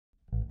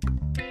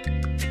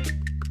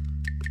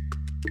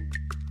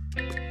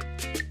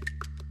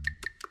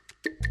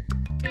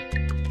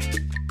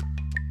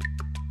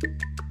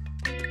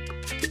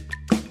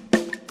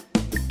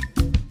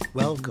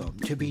Welcome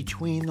to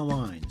Between the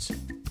Lines,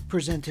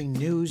 presenting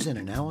news and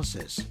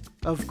analysis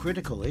of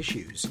critical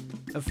issues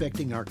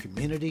affecting our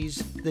communities,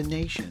 the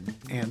nation,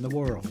 and the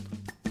world.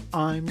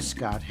 I'm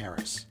Scott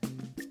Harris.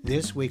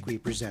 This week we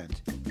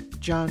present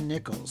John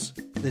Nichols,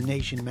 The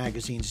Nation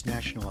magazine's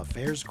national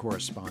affairs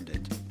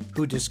correspondent,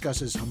 who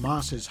discusses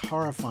Hamas's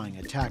horrifying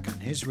attack on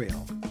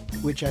Israel,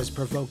 which has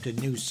provoked a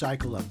new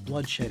cycle of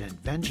bloodshed and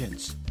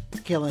vengeance,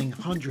 killing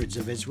hundreds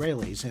of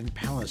Israelis and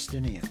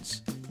Palestinians.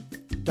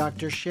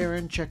 Dr.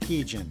 Sharon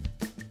Chekijian,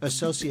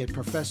 Associate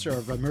Professor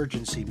of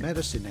Emergency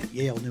Medicine at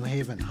Yale New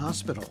Haven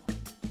Hospital,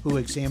 who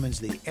examines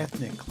the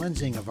ethnic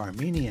cleansing of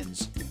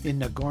Armenians in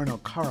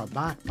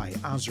Nagorno-Karabakh by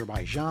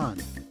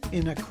Azerbaijan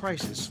in a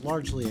crisis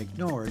largely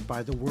ignored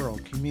by the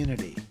world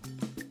community.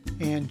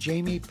 And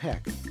Jamie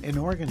Peck, an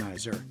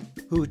organizer,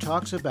 who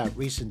talks about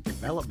recent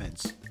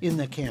developments in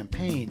the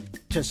campaign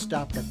to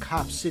stop the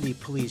Cop City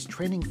Police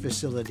Training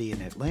Facility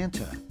in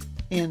Atlanta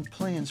and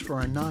plans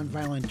for a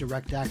nonviolent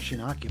direct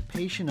action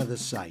occupation of the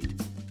site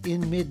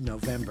in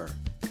mid-November.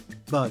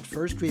 But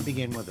first we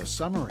begin with a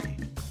summary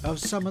of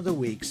some of the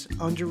week's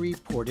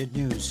underreported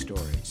news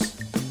stories.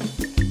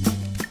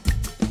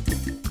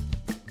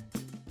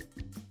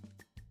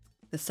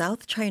 The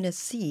South China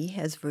Sea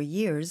has for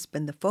years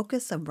been the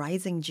focus of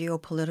rising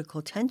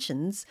geopolitical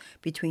tensions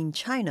between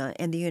China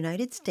and the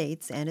United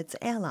States and its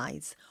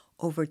allies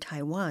over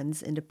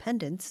Taiwan's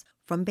independence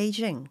from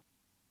Beijing.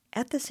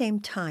 At the same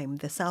time,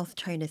 the South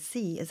China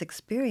Sea is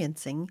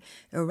experiencing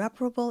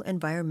irreparable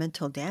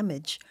environmental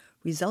damage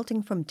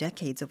resulting from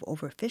decades of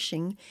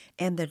overfishing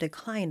and the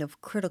decline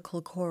of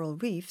critical coral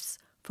reefs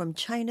from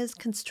China's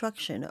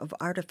construction of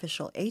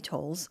artificial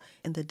atolls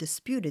in the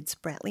disputed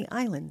Spratly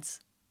Islands.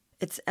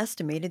 It's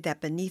estimated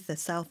that beneath the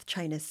South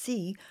China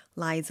Sea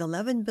lies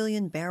 11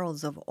 billion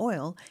barrels of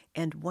oil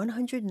and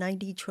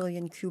 190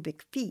 trillion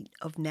cubic feet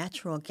of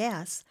natural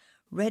gas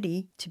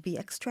ready to be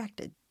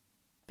extracted.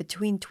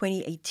 Between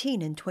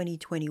 2018 and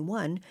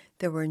 2021,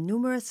 there were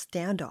numerous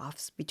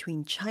standoffs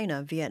between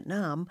China,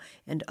 Vietnam,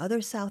 and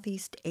other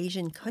Southeast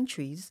Asian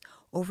countries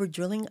over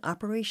drilling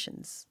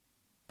operations.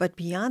 But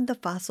beyond the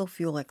fossil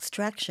fuel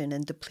extraction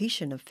and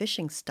depletion of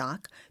fishing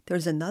stock,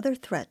 there's another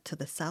threat to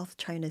the South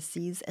China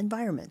Sea's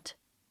environment.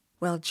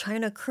 While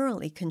China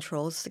currently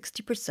controls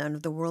 60%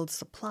 of the world's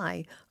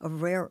supply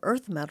of rare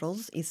earth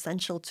metals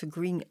essential to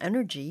green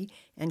energy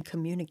and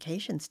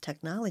communications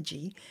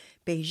technology,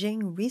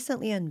 Beijing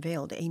recently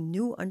unveiled a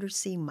new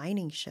undersea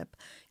mining ship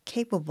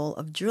capable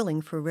of drilling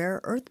for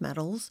rare earth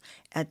metals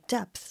at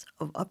depths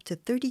of up to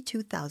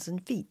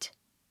 32,000 feet.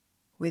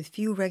 With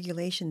few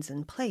regulations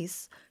in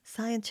place,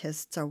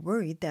 scientists are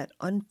worried that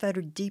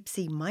unfettered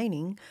deep-sea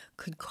mining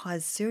could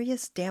cause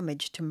serious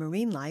damage to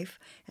marine life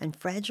and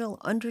fragile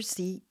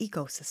undersea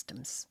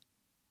ecosystems.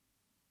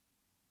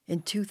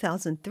 In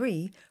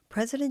 2003,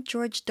 President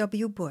George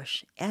W.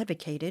 Bush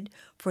advocated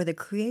for the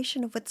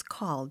creation of what's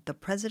called the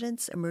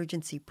President's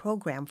Emergency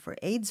Program for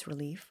AIDS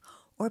Relief,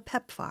 or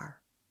PEPFAR.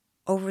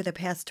 Over the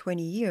past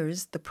 20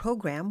 years, the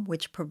program,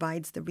 which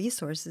provides the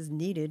resources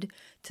needed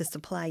to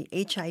supply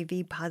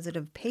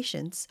HIV-positive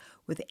patients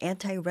with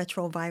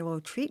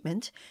antiretroviral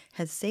treatment,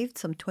 has saved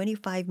some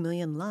 25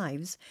 million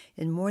lives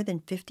in more than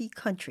 50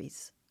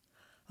 countries.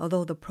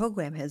 Although the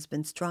program has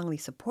been strongly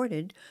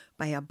supported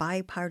by a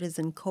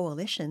bipartisan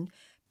coalition,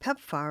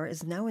 PEPFAR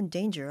is now in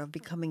danger of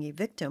becoming a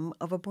victim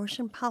of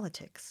abortion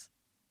politics.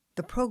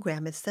 The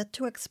program is set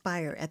to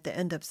expire at the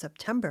end of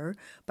September,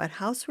 but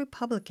House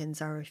Republicans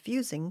are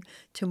refusing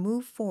to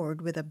move forward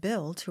with a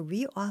bill to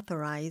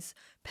reauthorize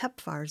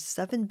PEPFAR's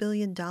 $7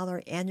 billion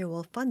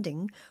annual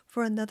funding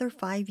for another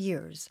 5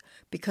 years,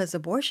 because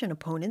abortion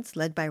opponents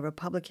led by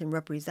Republican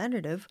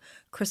Representative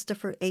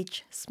Christopher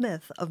H.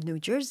 Smith of New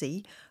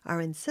Jersey are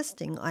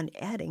insisting on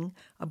adding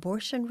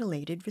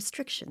abortion-related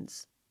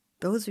restrictions.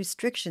 Those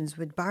restrictions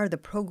would bar the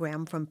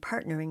program from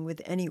partnering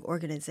with any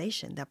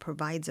organization that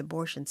provides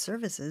abortion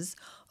services,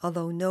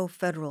 although no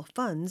federal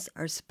funds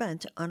are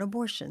spent on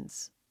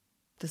abortions.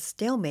 The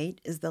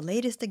stalemate is the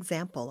latest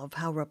example of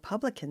how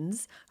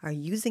Republicans are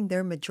using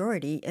their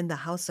majority in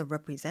the House of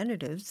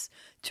Representatives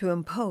to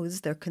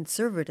impose their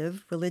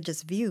conservative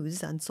religious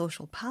views on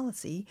social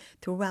policy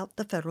throughout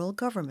the federal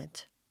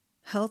government.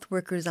 Health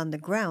workers on the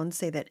ground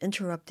say that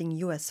interrupting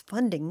U.S.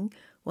 funding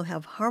will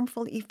have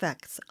harmful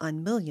effects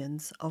on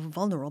millions of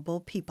vulnerable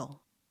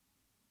people.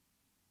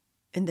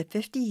 In the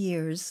 50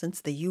 years since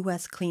the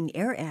U.S. Clean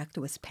Air Act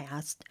was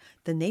passed,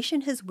 the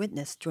nation has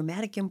witnessed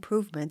dramatic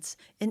improvements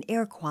in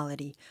air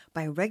quality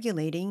by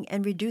regulating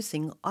and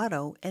reducing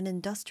auto and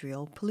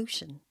industrial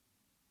pollution.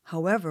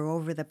 However,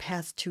 over the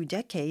past 2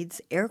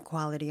 decades, air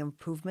quality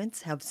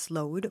improvements have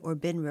slowed or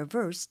been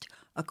reversed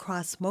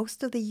across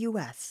most of the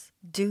U.S.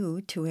 due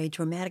to a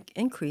dramatic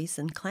increase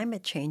in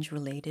climate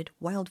change-related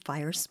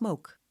wildfire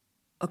smoke.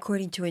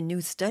 According to a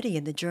new study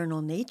in the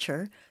journal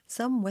Nature,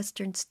 some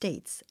western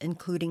states,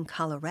 including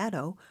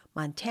Colorado,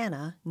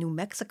 Montana, New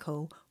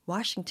Mexico,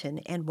 Washington,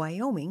 and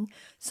Wyoming,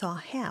 saw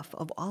half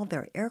of all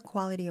their air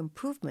quality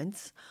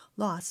improvements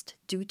lost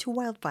due to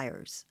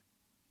wildfires.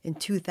 In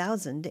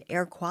 2000,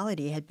 air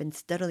quality had been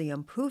steadily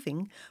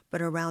improving,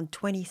 but around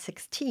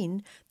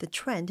 2016, the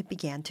trend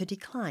began to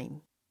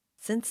decline.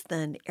 Since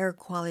then, air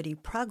quality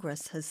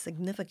progress has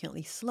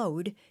significantly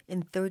slowed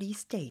in 30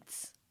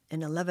 states.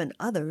 In 11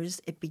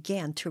 others, it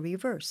began to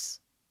reverse.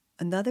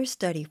 Another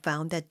study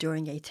found that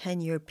during a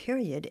 10-year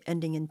period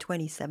ending in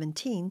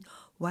 2017,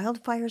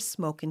 wildfire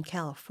smoke in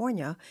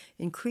California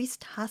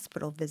increased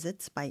hospital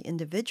visits by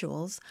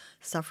individuals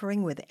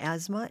suffering with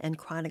asthma and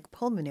chronic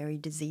pulmonary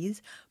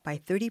disease by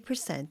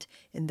 30%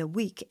 in the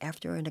week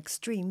after an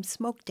extreme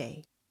smoke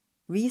day.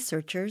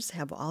 Researchers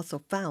have also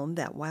found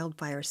that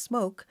wildfire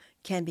smoke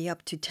can be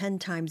up to 10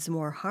 times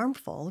more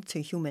harmful to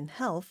human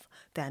health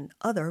than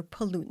other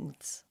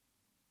pollutants.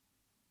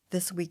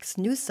 This week's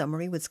news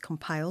summary was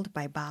compiled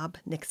by Bob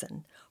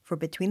Nixon. For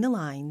Between the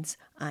Lines,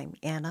 I'm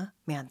Anna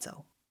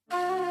Manzo.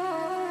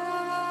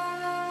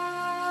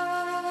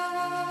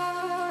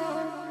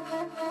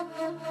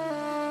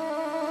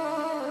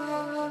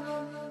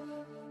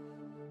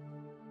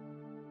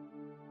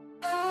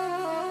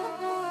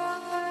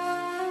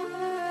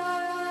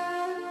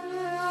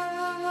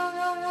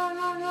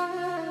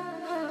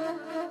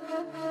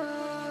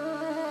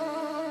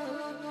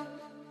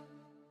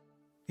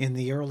 In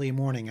the early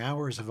morning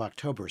hours of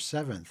October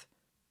 7th,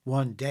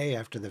 one day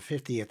after the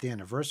 50th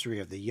anniversary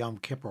of the Yom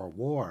Kippur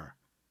War,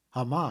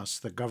 Hamas,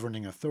 the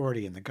governing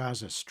authority in the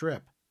Gaza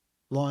Strip,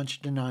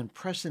 launched an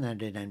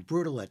unprecedented and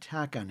brutal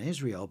attack on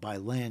Israel by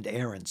land,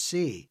 air, and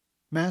sea,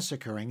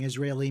 massacring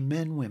Israeli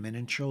men, women,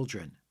 and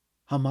children.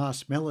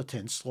 Hamas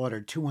militants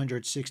slaughtered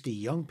 260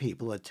 young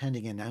people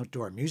attending an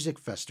outdoor music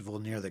festival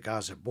near the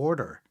Gaza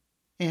border,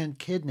 and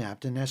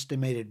kidnapped an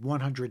estimated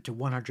 100 to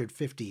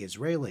 150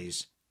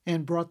 Israelis,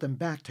 and brought them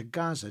back to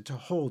Gaza to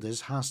hold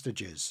as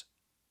hostages.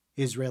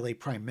 Israeli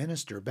Prime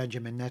Minister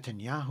Benjamin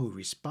Netanyahu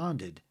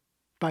responded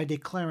by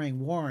declaring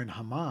war on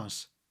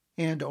Hamas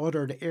and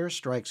ordered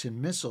airstrikes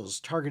and missiles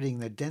targeting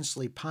the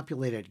densely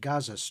populated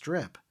Gaza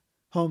Strip,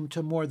 home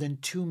to more than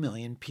 2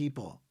 million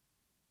people.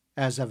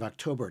 As of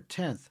October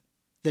 10th,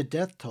 the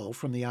death toll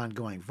from the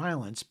ongoing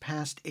violence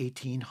passed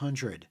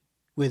 1,800,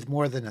 with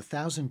more than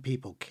 1,000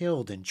 people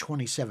killed and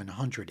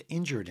 2,700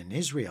 injured in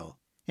Israel,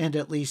 and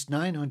at least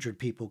 900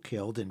 people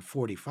killed and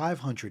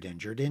 4,500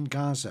 injured in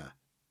Gaza.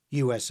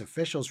 U.S.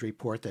 officials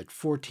report that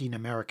 14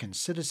 American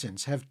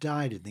citizens have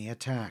died in the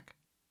attack.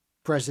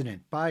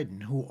 President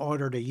Biden, who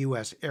ordered a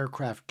U.S.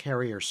 aircraft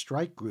carrier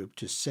strike group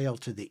to sail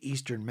to the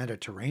eastern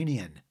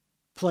Mediterranean,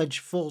 pledged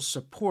full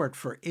support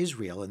for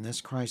Israel in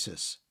this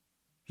crisis.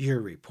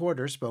 Your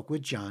reporter spoke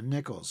with John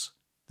Nichols,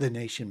 The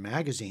Nation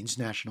magazine's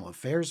national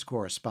affairs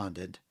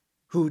correspondent,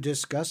 who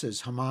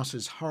discusses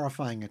Hamas's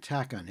horrifying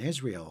attack on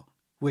Israel,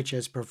 which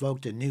has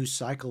provoked a new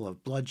cycle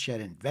of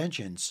bloodshed and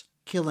vengeance,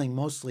 killing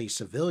mostly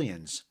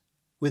civilians,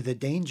 with the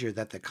danger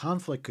that the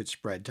conflict could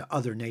spread to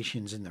other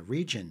nations in the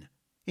region,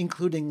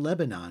 including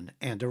Lebanon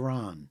and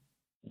Iran.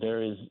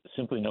 There is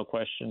simply no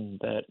question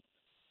that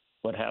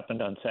what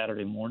happened on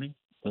Saturday morning,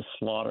 the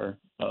slaughter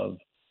of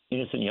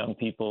innocent young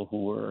people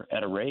who were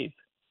at a rave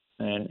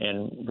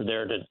and were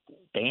there to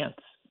dance,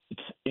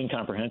 it's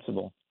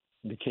incomprehensible.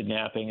 The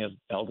kidnapping of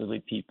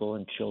elderly people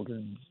and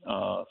children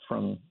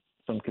from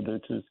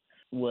kibbutzes.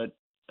 What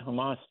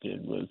Hamas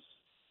did was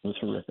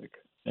horrific,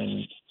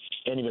 and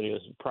anybody who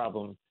has a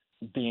problem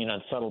being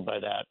unsettled by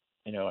that,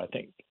 I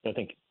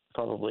think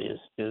probably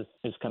is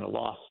kind of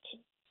lost.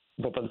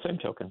 But by the same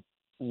token,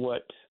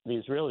 what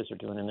the Israelis are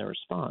doing in their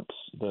response,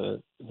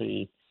 the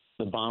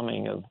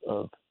bombing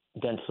of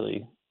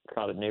densely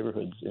crowded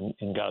neighborhoods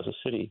in Gaza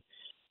City,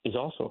 is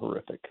also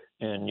horrific,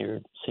 and you're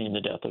seeing the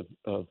death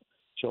of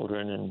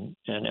children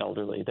and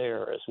elderly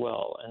there as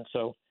well. And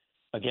so,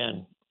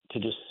 again, to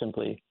just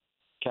simply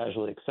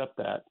casually accept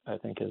that, I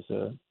think, is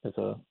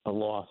a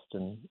lost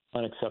and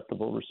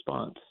unacceptable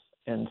response.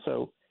 And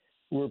so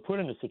we're put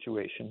in a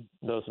situation,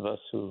 those of us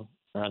who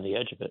are on the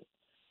edge of it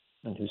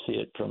and who see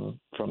it from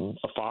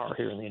afar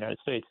here in the United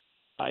States,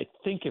 I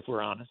think, if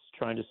we're honest,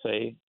 trying to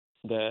say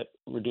that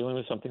we're dealing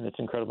with something that's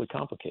incredibly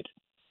complicated,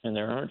 and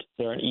there aren't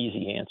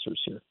easy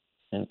answers here.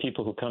 And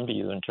people who come to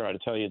you and try to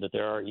tell you that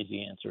there are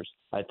easy answers,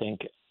 I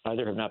think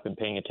either have not been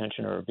paying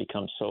attention or have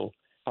become so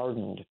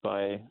hardened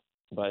by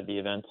the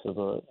events of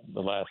the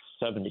last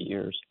 70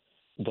 years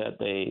that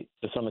they,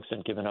 to some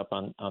extent, given up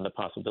on the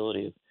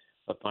possibility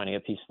of finding a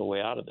peaceful way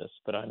out of this.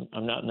 But I'm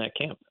not in that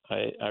camp.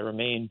 I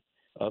remain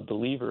a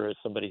believer, as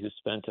somebody who's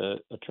spent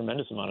a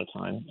tremendous amount of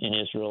time in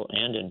Israel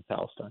and in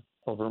Palestine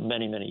over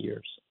many, many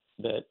years,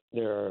 that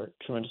there are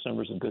tremendous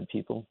numbers of good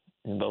people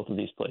in both of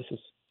these places,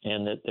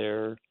 and that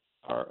there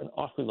are an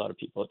awfully lot of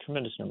people, a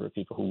tremendous number of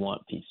people who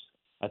want peace.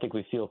 I think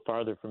we feel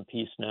farther from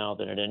peace now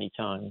than at any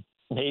time,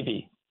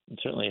 maybe,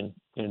 certainly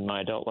in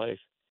my adult life,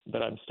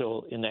 but I'm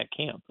still in that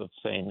camp of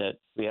saying that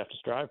we have to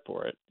strive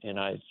for it. And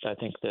I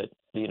think that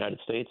the United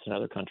States and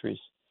other countries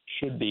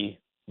should be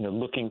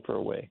looking for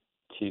a way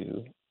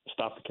to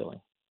stop the killing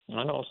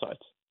on all sides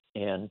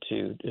and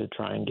to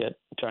trying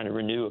to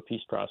renew a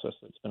peace process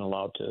that's been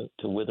allowed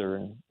to wither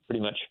and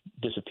pretty much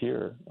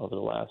disappear over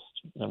the last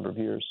number of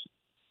years.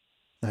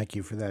 Thank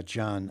you for that,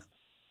 John.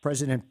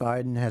 President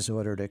Biden has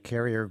ordered a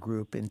carrier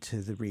group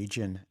into the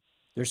region.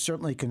 There's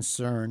certainly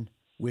concern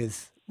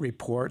with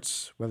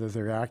reports, whether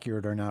they're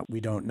accurate or not, we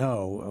don't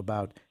know,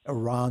 about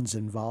Iran's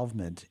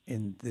involvement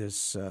in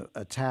this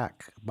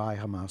attack by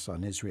Hamas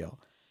on Israel.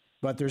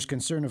 But there's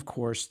concern, of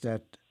course,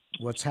 that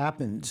what's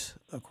happened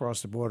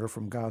across the border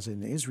from Gaza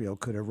into Israel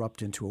could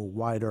erupt into a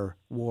wider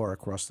war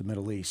across the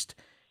Middle East.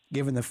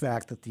 Given the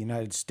fact that the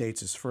United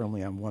States is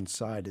firmly on one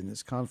side in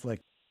this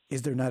conflict,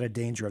 is there not a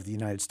danger of the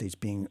United States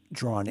being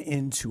drawn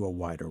into a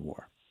wider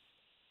war?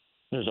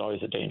 There's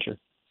always a danger.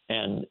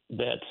 And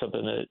that's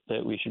something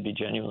that we should be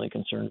genuinely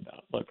concerned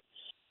about. Look,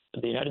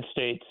 the United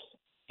States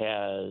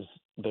has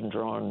been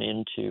drawn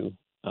into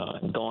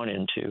and gone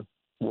into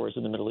wars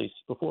in the Middle East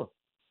before.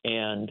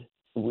 And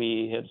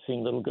we have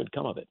seen little good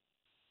come of it,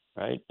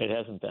 right? It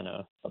hasn't been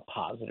a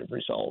positive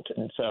result.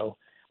 And so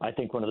I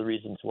think one of the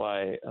reasons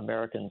why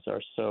Americans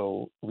are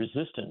so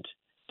resistant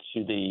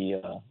to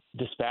the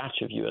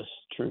dispatch of U.S.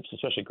 troops,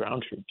 especially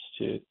ground troops,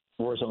 to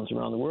war zones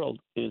around the world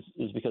is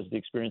because of the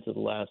experience of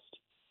the last,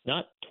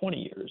 not 20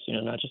 years,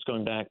 not just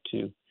going back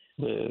to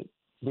the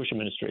Bush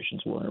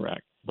administration's war in Iraq,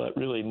 but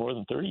really more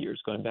than 30 years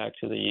going back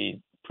to the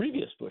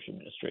previous Bush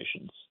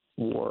administration's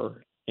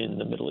war in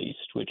the Middle East,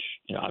 which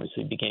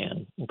obviously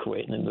began in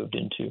Kuwait and then moved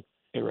into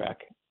Iraq,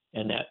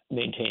 and that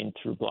maintained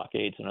through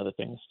blockades and other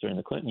things during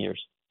the Clinton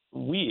years.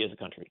 We as a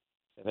country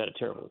have had a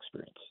terrible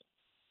experience.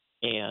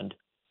 And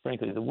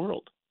frankly, the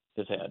world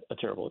has had a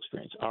terrible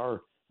experience.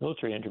 Our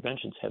military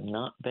interventions have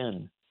not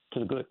been to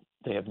the good.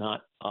 They have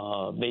not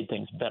made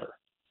things better.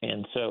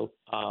 And so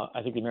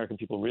I think the American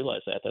people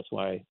realize that. That's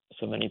why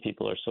so many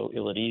people are so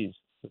ill at ease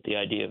with the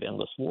idea of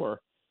endless war.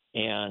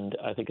 And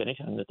I think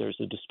anytime that there's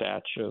a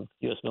dispatch of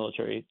U.S.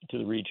 military to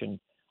the region,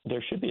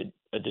 there should be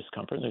a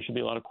discomfort. There should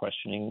be a lot of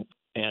questioning.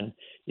 And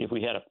if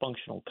we had a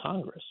functional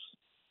Congress,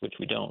 which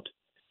we don't,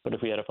 but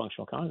if we had a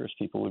functional Congress,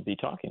 people would be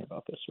talking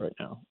about this right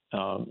now.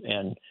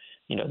 And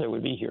there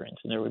would be hearings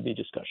and there would be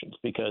discussions,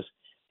 because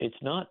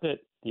it's not that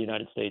the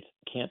United States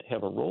can't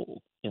have a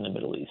role in the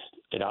Middle East.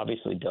 It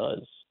obviously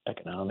does,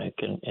 economic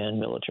and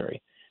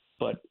military.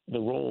 But the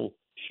role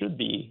should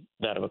be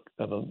that of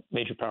a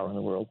major power in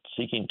the world,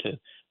 seeking to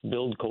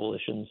build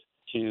coalitions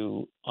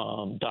to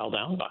dial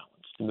down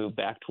violence, to move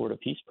back toward a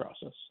peace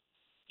process.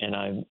 And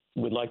I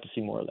would like to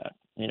see more of that.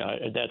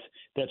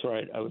 That's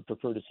where I would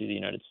prefer to see the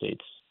United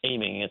States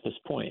aiming at this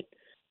point.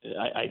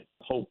 I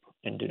hope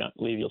and do not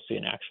believe you'll see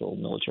an actual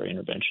military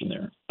intervention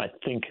there. I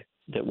think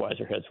that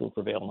wiser heads will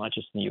prevail, not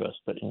just in the U.S.,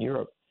 but in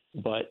Europe.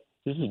 But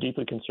this is a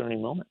deeply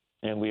concerning moment.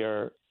 And we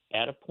are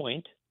at a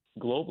point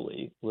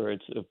globally where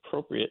it's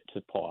appropriate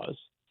to pause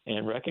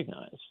and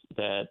recognize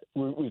that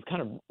we've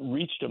kind of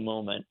reached a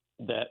moment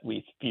that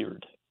we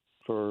feared.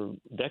 For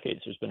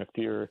decades, there's been a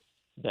fear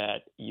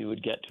that you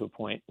would get to a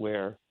point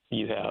where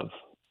you have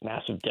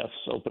massive deaths,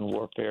 open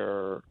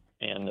warfare,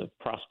 and the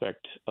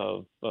prospect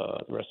of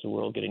the rest of the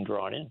world getting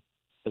drawn in.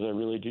 Because I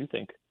really do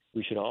think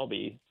we should all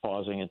be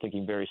pausing and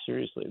thinking very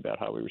seriously about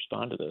how we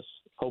respond to this,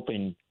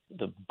 hoping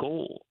the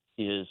goal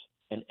is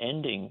an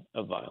ending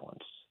of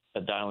violence,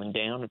 a dialing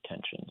down of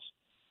tensions,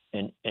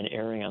 and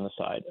erring on the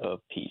side of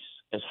peace,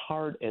 as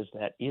hard as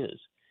that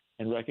is,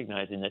 and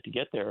recognizing that to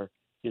get there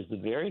is the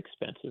very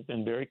expensive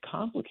and very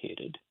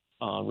complicated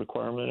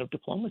requirement of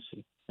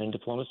diplomacy. And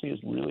diplomacy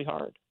is really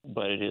hard,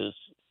 but it is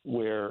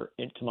where,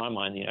 to my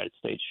mind, the United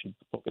States should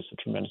focus a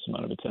tremendous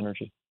amount of its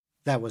energy.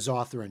 That was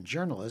author and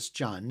journalist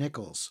John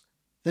Nichols,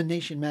 The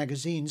Nation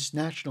magazine's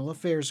national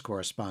affairs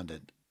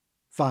correspondent.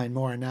 Find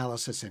more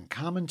analysis and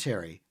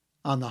commentary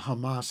on the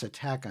Hamas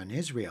attack on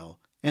Israel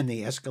and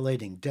the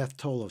escalating death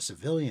toll of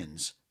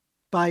civilians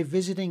by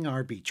visiting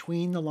our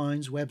Between the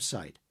Lines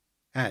website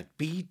at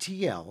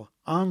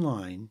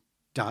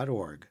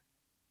btlonline.org.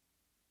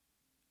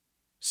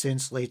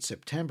 Since late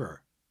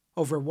September,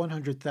 over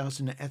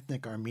 100,000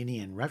 ethnic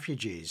Armenian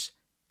refugees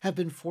have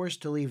been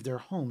forced to leave their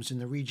homes in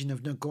the region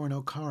of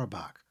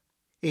Nagorno-Karabakh.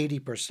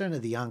 80%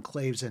 of the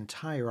enclave's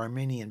entire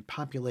Armenian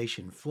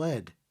population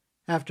fled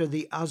after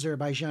the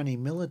Azerbaijani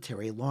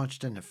military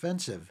launched an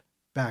offensive,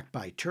 backed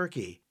by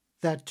Turkey,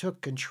 that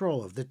took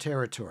control of the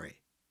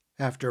territory.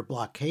 After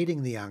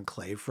blockading the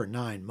enclave for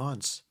 9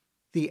 months,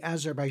 the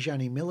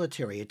Azerbaijani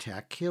military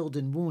attack killed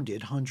and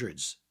wounded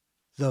hundreds.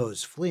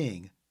 Those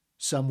fleeing,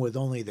 some with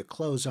only the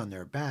clothes on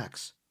their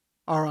backs,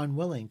 are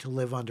unwilling to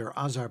live under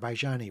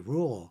Azerbaijani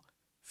rule,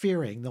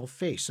 fearing they'll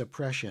face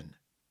oppression.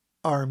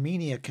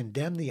 Armenia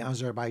condemned the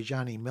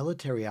Azerbaijani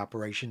military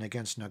operation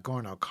against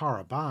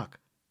Nagorno-Karabakh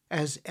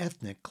as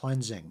ethnic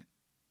cleansing.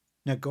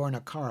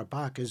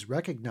 Nagorno-Karabakh is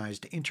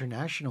recognized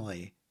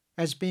internationally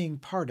as being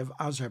part of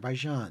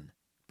Azerbaijan,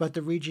 but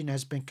the region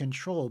has been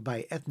controlled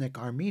by ethnic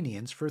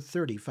Armenians for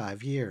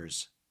 35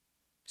 years.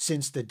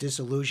 Since the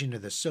dissolution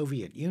of the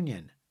Soviet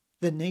Union,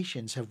 the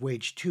nations have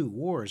waged 2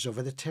 wars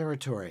over the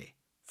territory,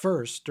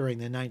 first during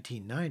the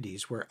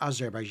 1990s where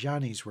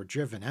Azerbaijanis were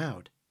driven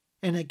out,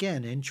 and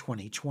again in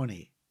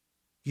 2020.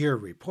 Your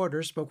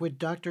reporter spoke with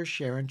Dr.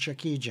 Sharon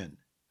Chekijian,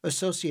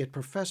 Associate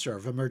Professor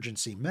of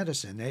Emergency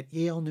Medicine at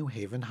Yale New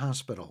Haven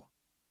Hospital.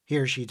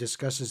 Here she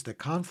discusses the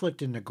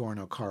conflict in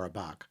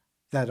Nagorno-Karabakh,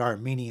 that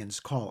Armenians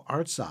call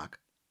Artsakh,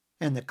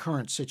 and the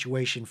current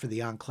situation for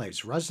the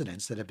enclave's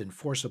residents that have been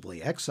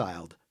forcibly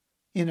exiled,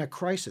 in a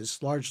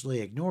crisis largely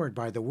ignored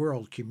by the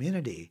world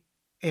community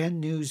and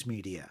news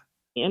media.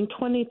 In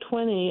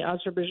 2020,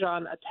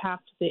 Azerbaijan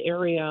attacked the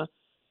area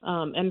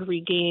and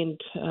regained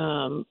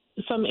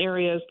some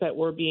areas that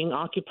were being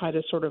occupied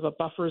as sort of a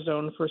buffer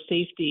zone for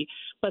safety,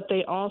 but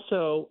they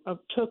also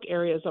took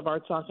areas of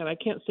Artsakh, and I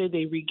can't say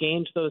they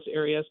regained those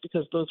areas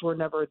because those were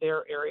never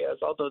their areas,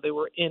 although they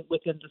were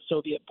within the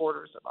Soviet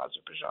borders of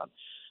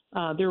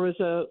Azerbaijan. There was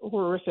a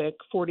horrific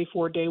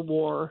 44-day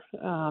war,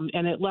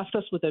 and it left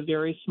us with a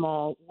very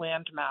small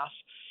land mass.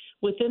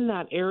 Within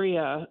that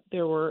area,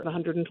 there were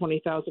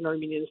 120,000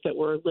 Armenians that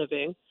were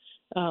living.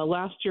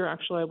 Last year,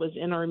 actually, I was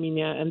in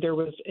Armenia, and there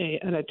was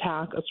an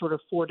attack, a sort of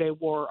 4-day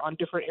war on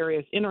different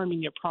areas in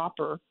Armenia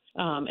proper,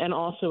 and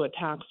also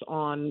attacks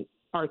on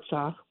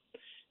Artsakh.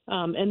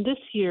 And this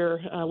year,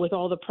 with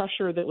all the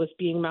pressure that was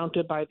being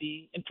mounted by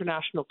the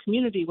international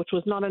community, which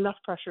was not enough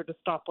pressure to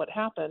stop what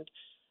happened,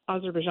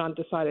 Azerbaijan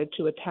decided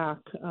to attack,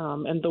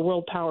 and the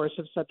world powers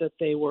have said that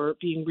they were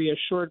being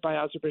reassured by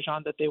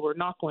Azerbaijan that they were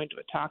not going to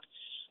attack.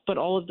 But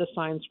all of the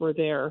signs were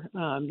there,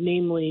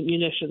 namely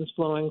munitions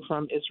flowing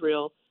from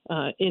Israel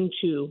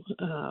into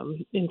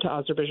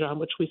Azerbaijan,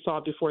 which we saw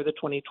before the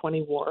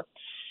 2020 war.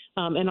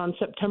 And on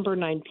September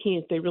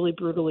 19th, they really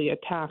brutally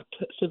attacked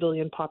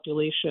civilian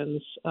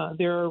populations.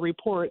 There are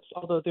reports,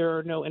 although there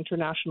are no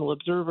international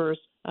observers,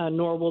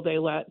 nor will they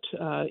let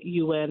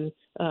UN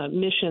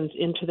missions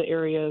into the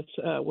areas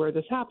where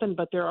this happened,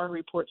 but there are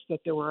reports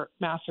that there were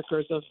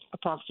massacres of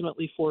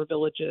approximately 4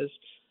 villages,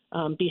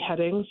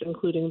 beheadings,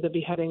 including the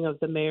beheading of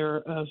the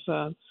mayor of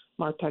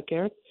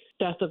Martakert,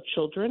 death of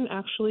children,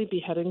 actually,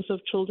 beheadings of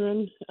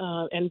children,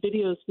 and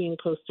videos being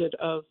posted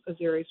of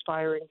Azeris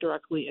firing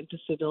directly into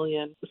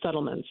civilian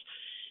settlements.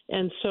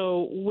 And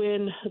so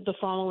when the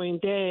following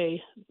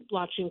day,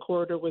 Lachin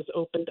Corridor was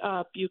opened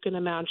up, you can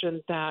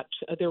imagine that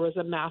there was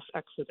a mass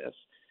exodus.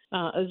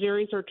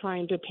 Azeris are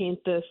trying to paint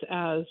this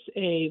as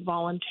a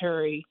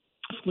voluntary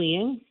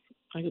fleeing.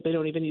 They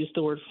don't even use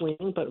the word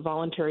fleeing, but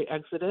voluntary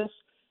exodus.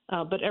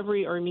 But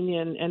every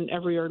Armenian and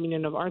every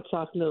Armenian of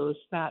Artsakh knows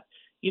that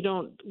you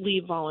don't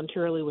leave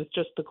voluntarily with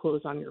just the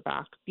clothes on your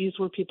back. These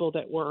were people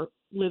that were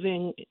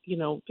living,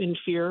 in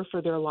fear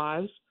for their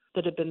lives,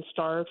 that had been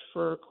starved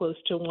for close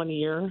to 1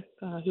 year,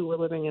 who were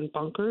living in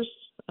bunkers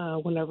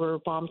whenever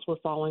bombs were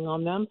falling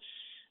on them.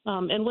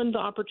 And when the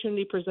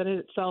opportunity presented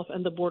itself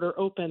and the border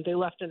opened, they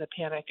left in a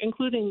panic,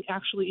 including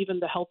actually even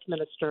the health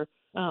minister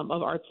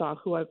of Artsakh,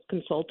 who I've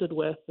consulted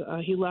with.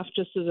 He left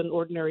just as an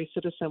ordinary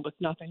citizen with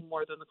nothing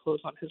more than the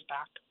clothes on his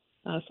back.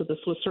 So this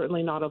was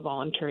certainly not a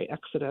voluntary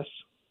exodus.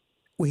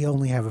 We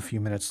only have a few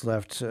minutes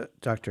left,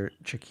 Dr.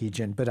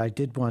 Chekijian, but I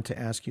did want to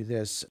ask you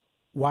this.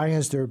 Why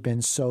has there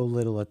been so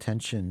little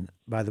attention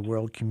by the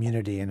world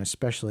community, and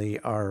especially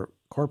our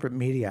corporate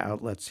media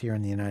outlets here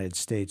in the United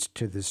States,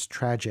 to this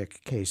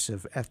tragic case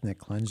of ethnic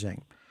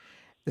cleansing?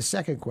 The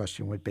second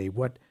question would be,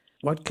 what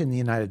can the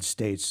United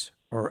States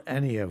or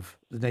any of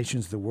the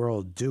nations of the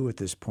world do at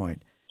this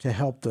point to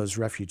help those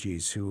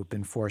refugees who have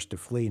been forced to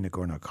flee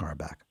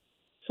Nagorno-Karabakh?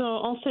 So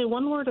I'll say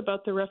one word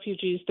about the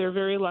refugees. They're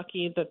very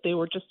lucky that they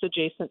were just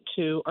adjacent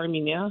to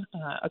Armenia,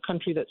 a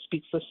country that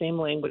speaks the same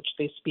language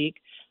they speak.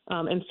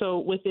 And so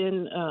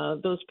within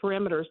those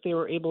parameters, they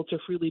were able to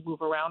freely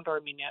move around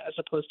Armenia as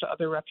opposed to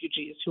other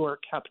refugees who are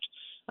kept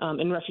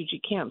in refugee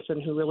camps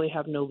and who really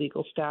have no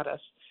legal status.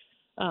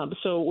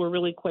 So we're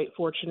really quite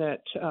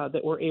fortunate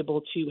that we're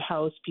able to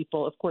house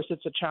people. Of course,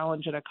 it's a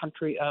challenge in a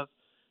country of,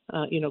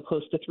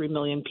 close to 3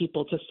 million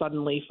people to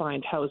suddenly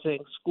find housing,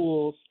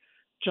 schools,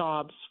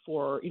 jobs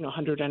for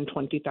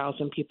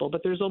 120,000 people,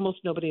 but there's almost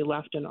nobody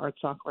left in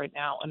Artsakh right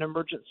now. An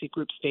emergency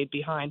group stayed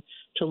behind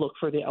to look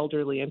for the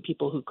elderly and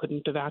people who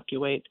couldn't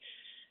evacuate.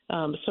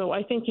 So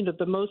I think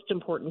the most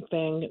important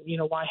thing,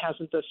 why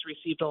hasn't this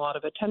received a lot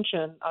of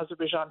attention?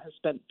 Azerbaijan has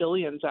spent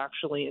billions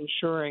actually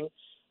ensuring,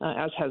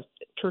 as has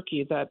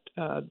Turkey, that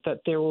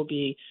there will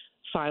be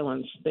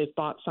silence. They've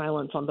bought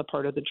silence on the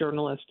part of the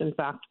journalists. In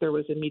fact, there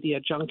was a media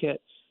junket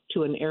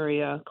to an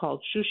area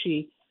called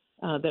Shushi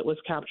that was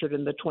captured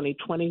in the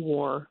 2020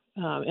 war,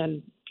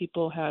 and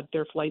people had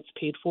their flights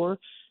paid for,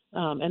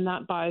 and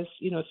that buys,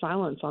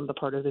 silence on the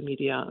part of the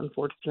media,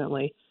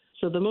 unfortunately.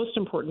 So the most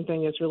important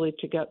thing is really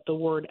to get the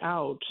word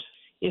out.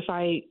 If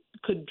I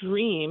could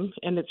dream,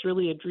 and it's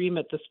really a dream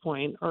at this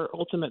point, our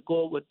ultimate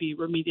goal would be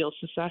remedial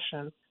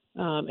secession,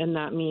 and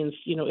that means,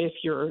 if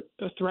you're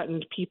a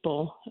threatened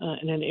people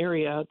in an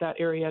area, that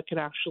area could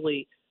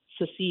actually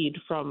secede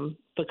from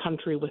the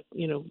country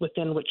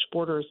within which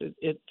borders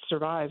it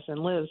survives and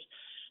lives.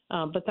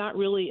 But that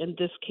really, in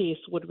this case,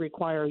 would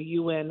require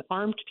UN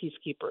armed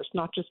peacekeepers,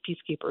 not just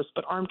peacekeepers,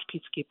 but armed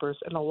peacekeepers,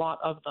 and a lot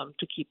of them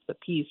to keep the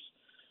peace.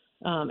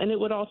 And it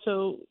would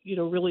also,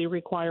 really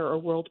require a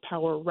world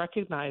power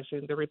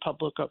recognizing the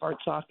Republic of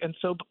Artsakh. And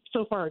so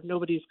far,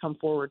 nobody's come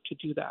forward to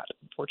do that,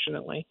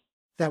 unfortunately.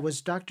 That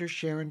was Dr.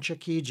 Sharon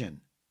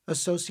Chekijian,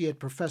 Associate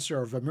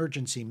Professor of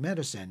Emergency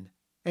Medicine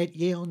at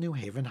Yale New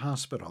Haven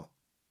Hospital.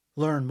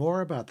 Learn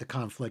more about the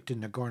conflict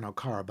in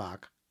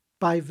Nagorno-Karabakh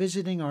by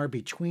visiting our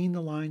Between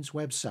the Lines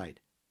website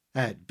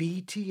at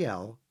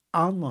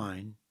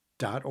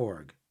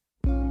btlonline.org.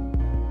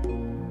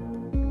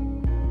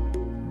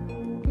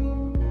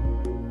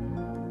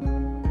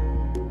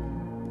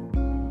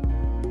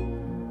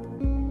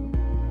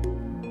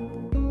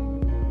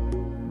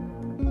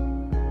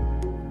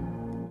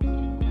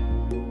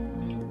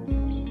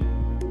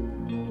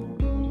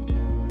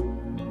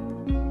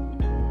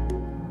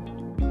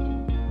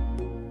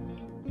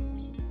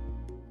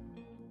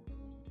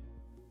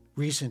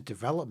 Recent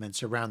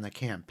developments around the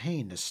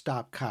campaign to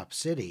stop Cop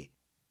City,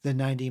 the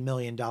 $90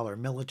 million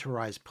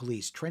militarized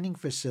police training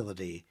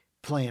facility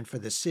planned for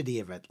the city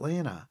of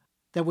Atlanta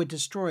that would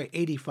destroy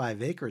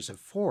 85 acres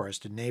of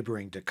forest in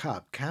neighboring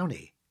DeKalb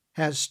County,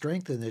 has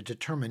strengthened the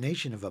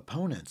determination of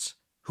opponents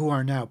who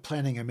are now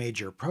planning a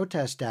major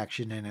protest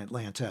action in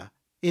Atlanta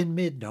in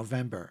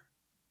mid-November.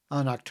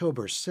 On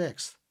October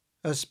 6th,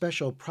 a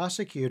special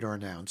prosecutor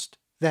announced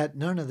that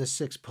none of the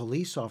 6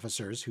 police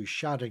officers who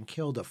shot and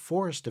killed a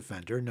forest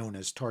defender known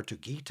as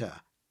Tortuguita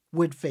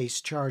would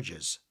face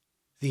charges.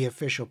 The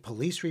official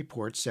police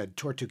report said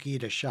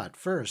Tortuguita shot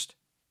first,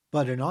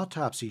 but an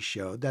autopsy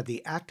showed that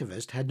the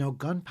activist had no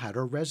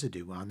gunpowder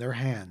residue on their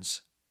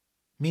hands.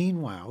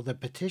 Meanwhile, the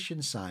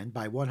petition signed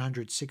by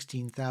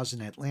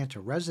 116,000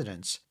 Atlanta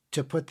residents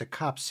to put the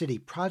Cop City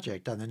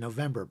project on the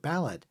November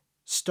ballot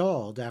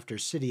stalled after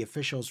city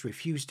officials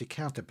refused to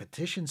count the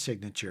petition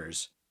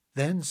signatures,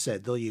 then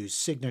said they'll use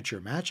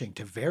signature matching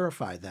to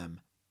verify them,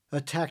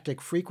 a tactic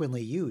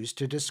frequently used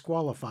to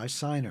disqualify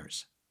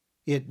signers.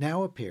 It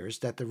now appears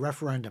that the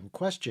referendum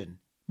question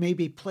may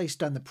be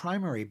placed on the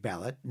primary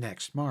ballot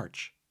next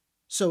March.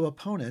 So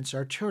opponents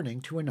are turning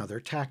to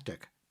another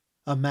tactic,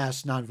 a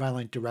mass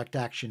nonviolent direct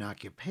action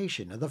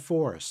occupation of the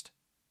forest.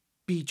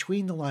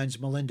 Between the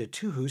Lines' Melinda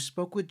Tuhus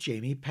spoke with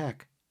Jamie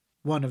Peck,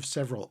 one of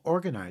several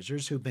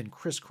organizers who've been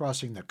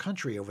crisscrossing the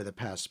country over the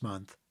past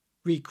month,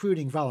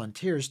 recruiting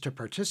volunteers to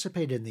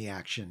participate in the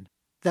action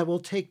that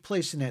will take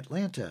place in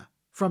Atlanta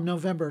from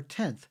November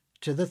 10th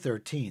to the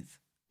 13th.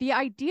 The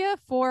idea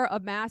for a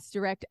mass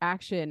direct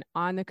action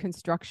on the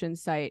construction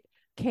site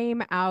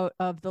came out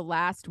of the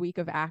last week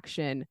of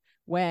action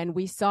when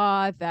we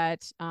saw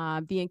that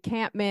the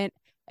encampment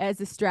as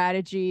a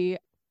strategy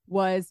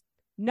was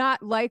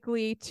not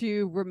likely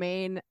to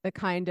remain the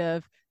kind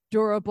of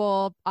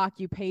durable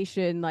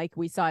occupation like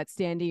we saw at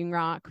Standing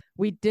Rock.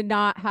 We did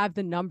not have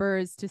the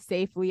numbers to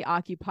safely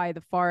occupy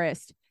the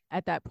forest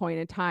at that point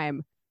in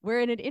time.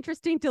 We're in an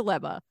interesting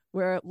dilemma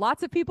where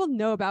lots of people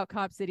know about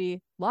Cop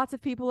City, lots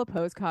of people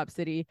oppose Cop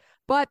City,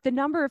 but the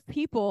number of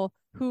people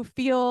who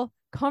feel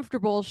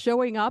comfortable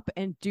showing up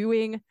and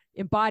doing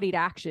embodied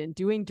action,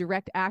 doing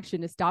direct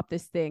action to stop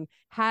this thing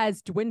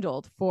has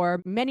dwindled for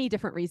many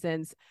different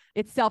reasons.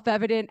 It's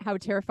self-evident how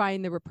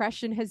terrifying the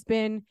repression has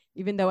been,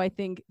 even though I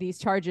think these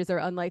charges are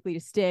unlikely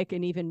to stick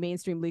and even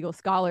mainstream legal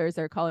scholars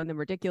are calling them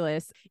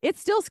ridiculous. It's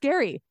still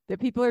scary that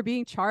people are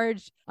being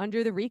charged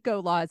under the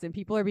RICO laws and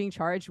people are being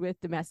charged with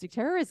domestic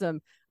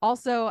terrorism.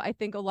 Also, I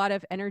think a lot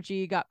of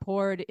energy got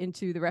poured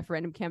into the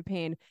referendum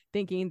campaign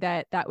thinking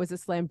that that was a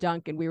slam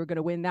dunk and we were going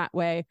to win that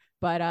way.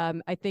 But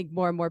I think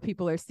more and more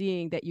people are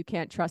seeing that you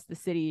can't trust the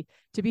city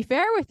to be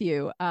fair with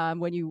you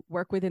when you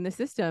work within the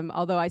system,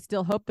 although I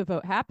still hope the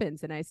vote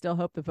happens and I still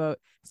hope the vote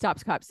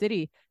stops Cop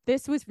City.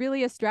 This was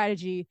really a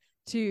strategy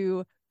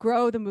to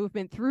grow the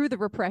movement through the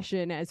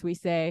repression, as we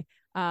say,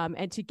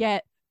 and to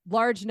get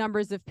large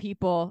numbers of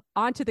people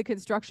onto the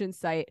construction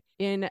site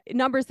in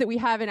numbers that we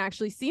haven't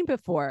actually seen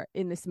before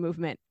in this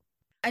movement.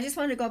 I just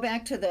wanted to go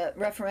back to the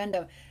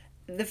referendum.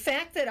 The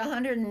fact that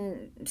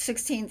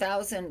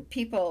 116,000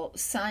 people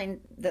signed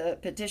the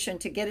petition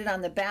to get it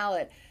on the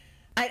ballot,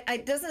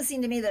 it doesn't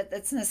seem to me that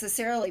that's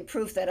necessarily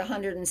proof that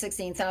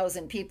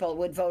 116,000 people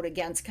would vote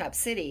against Cop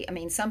City. I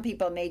mean, some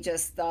people may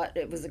just thought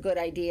it was a good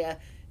idea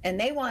and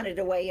they wanted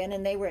to weigh in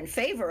and they were in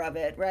favor of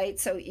it, right?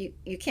 So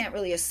you can't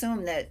really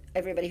assume that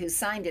everybody who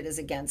signed it is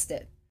against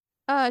it.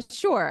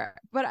 Sure.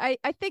 But I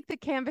think the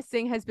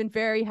canvassing has been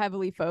very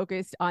heavily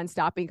focused on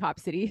stopping Cop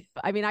City.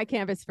 I mean, I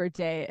canvassed for a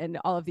day and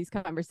all of these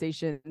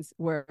conversations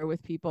were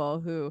with people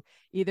who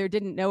either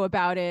didn't know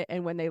about it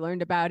and when they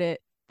learned about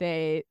it,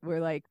 they were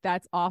like,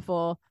 that's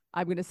awful.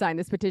 I'm going to sign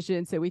this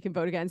petition so we can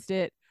vote against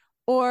it.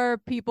 Or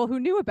people who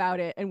knew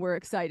about it and were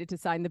excited to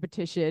sign the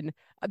petition.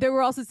 There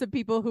were also some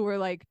people who were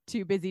like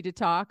too busy to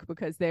talk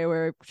because they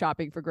were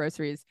shopping for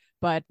groceries.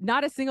 But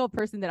not a single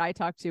person that I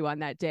talked to on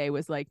that day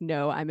was like,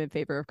 no, I'm in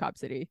favor of Cop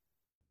City.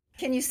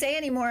 Can you say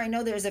any more? I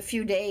know there's a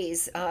few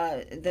days,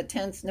 the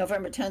 10th,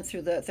 November 10th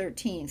through the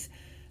 13th.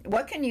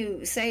 What can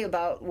you say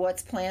about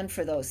what's planned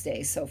for those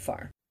days so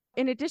far?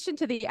 In addition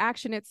to the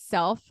action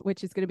itself,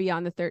 which is going to be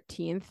on the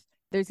 13th,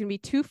 there's going to be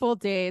 2 full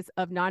days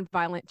of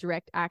nonviolent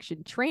direct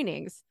action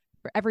trainings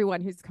for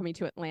everyone who's coming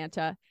to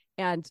Atlanta.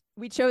 And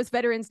we chose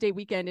Veterans Day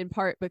weekend in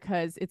part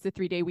because it's a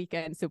 3-day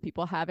weekend, so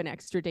people have an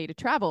extra day to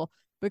travel,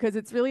 because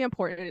it's really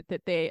important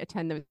that they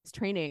attend those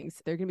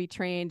trainings. They're going to be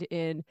trained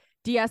in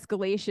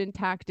de-escalation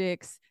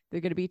tactics.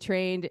 They're going to be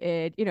trained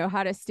in,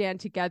 how to stand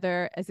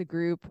together as a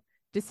group,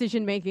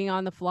 decision-making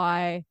on the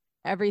fly,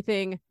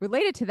 everything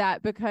related to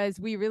that, because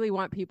we really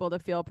want people to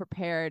feel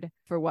prepared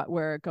for what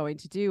we're going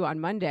to do on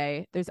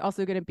Monday. There's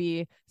also going to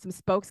be some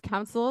spokes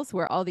councils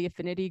where all the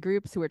affinity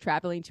groups who are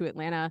traveling to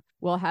Atlanta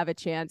will have a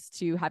chance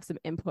to have some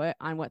input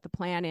on what the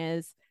plan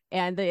is.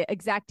 And the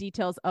exact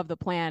details of the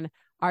plan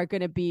are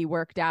going to be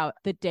worked out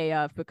the day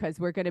of, because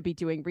we're going to be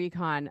doing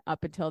recon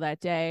up until that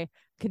day.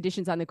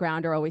 Conditions on the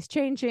ground are always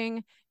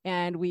changing,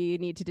 and we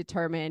need to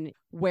determine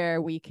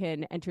where we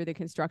can enter the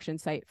construction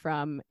site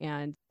from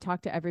and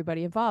talk to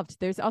everybody involved.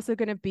 There's also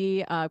going to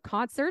be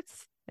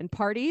concerts and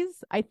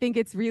parties. I think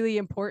it's really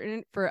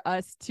important for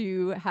us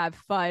to have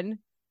fun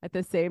at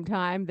the same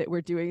time that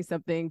we're doing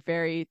something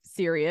very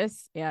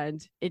serious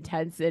and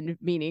intense and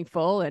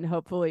meaningful and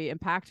hopefully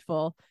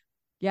impactful.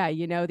 Yeah,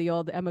 the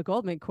old Emma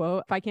Goldman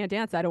quote, "If I can't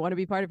dance, I don't want to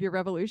be part of your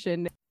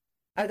revolution."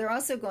 Are there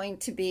also going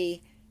to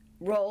be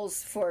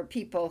roles for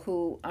people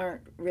who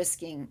aren't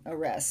risking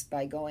arrest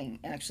by going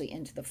actually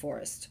into the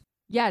forest?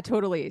 Yeah,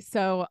 totally.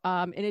 So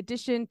in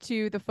addition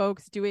to the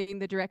folks doing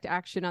the direct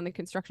action on the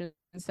construction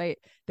site,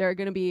 there are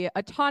going to be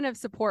a ton of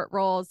support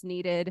roles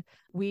needed.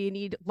 We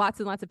need lots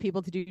and lots of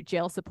people to do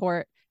jail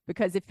support,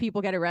 because if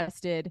people get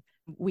arrested,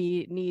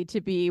 we need to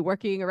be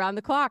working around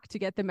the clock to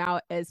get them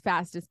out as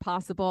fast as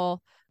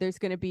possible. There's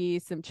going to be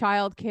some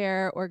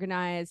childcare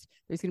organized.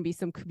 There's going to be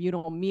some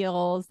communal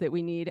meals that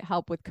we need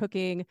help with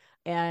cooking,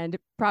 and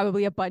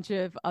probably a bunch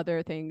of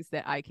other things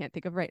that I can't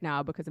think of right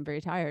now because I'm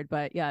very tired.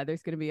 But yeah,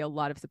 there's going to be a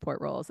lot of support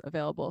roles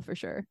available for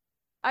sure.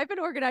 I've been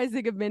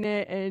organizing a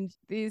minute, and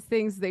these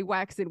things, they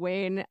wax and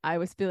wane. I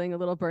was feeling a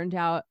little burned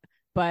out,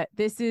 but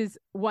this is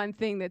one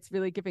thing that's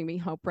really giving me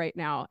hope right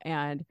now.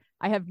 And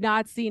I have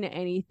not seen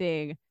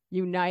anything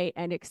unite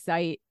and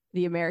excite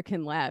the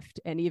American left,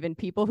 and even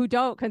people who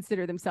don't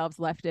consider themselves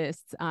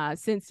leftists,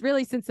 since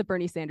the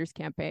Bernie Sanders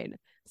campaign.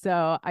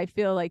 So I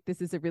feel like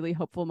this is a really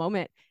hopeful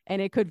moment, and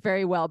it could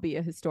very well be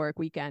a historic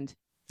weekend.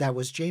 That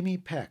was Jamie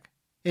Peck,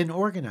 an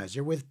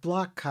organizer with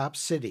Block Cop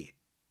City.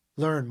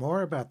 Learn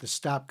more about the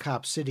Stop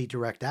Cop City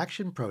Direct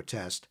Action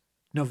protest,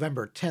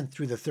 November 10th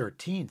through the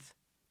 13th,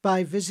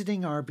 by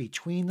visiting our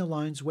Between the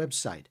Lines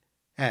website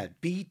at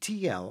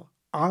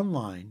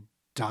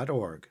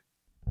btlonline.org.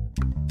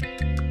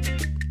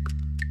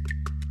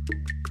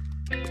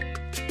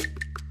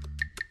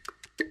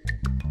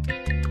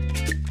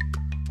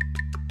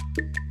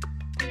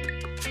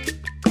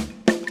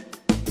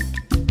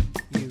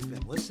 You've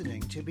been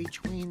listening to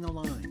Between the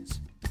Lines,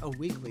 a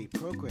weekly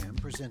program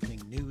presenting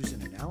news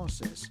and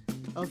analysis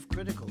of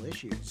critical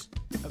issues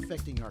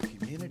affecting our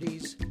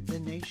communities, the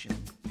nation,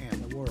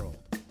 and the world.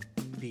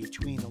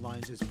 Between the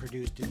Lines is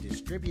produced and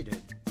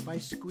distributed by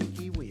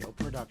Squeaky Wheel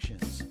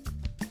Productions.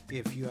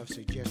 If you have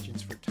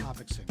suggestions for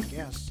topics and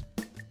guests,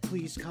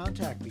 please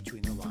contact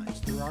Between the Lines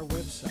through our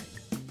website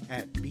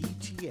at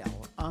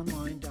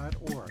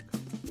btlonline.org,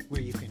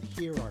 where you can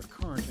hear our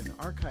current and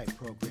archive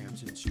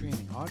programs in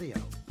streaming audio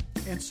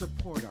and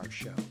support our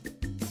show.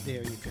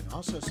 There you can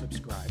also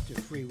subscribe to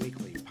free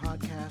weekly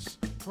podcasts,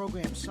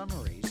 program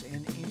summaries,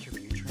 and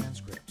interview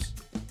transcripts.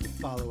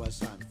 Follow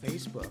us on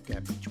Facebook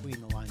at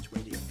Between the Lines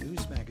Radio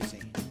News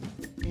Magazine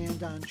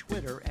and on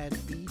Twitter at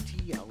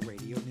BTL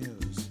Radio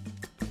News.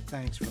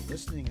 Thanks for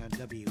listening on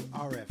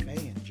WRFA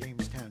in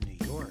Jamestown, New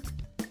York,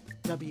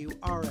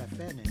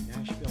 WRFN in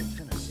Nashville,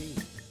 Tennessee,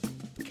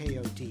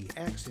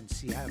 KODX in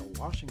Seattle,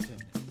 Washington,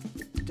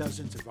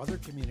 dozens of other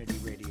community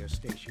radio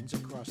stations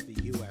across the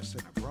U.S.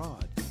 and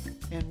abroad,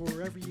 and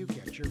wherever you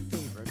get your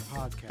favorite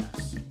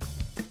podcasts.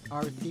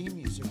 Our theme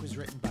music was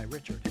written by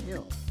Richard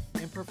Hill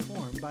and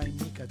performed by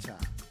Nikata.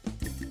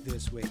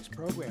 This week's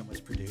program was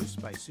produced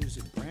by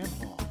Susan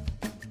Bramhall,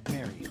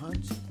 Mary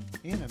Hunt,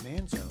 Anna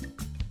Manzo,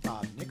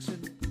 Bob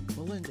Nixon,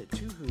 Melinda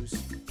Tuhus,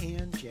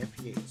 and Jeff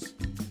Yates.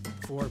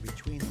 For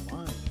Between the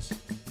Lines,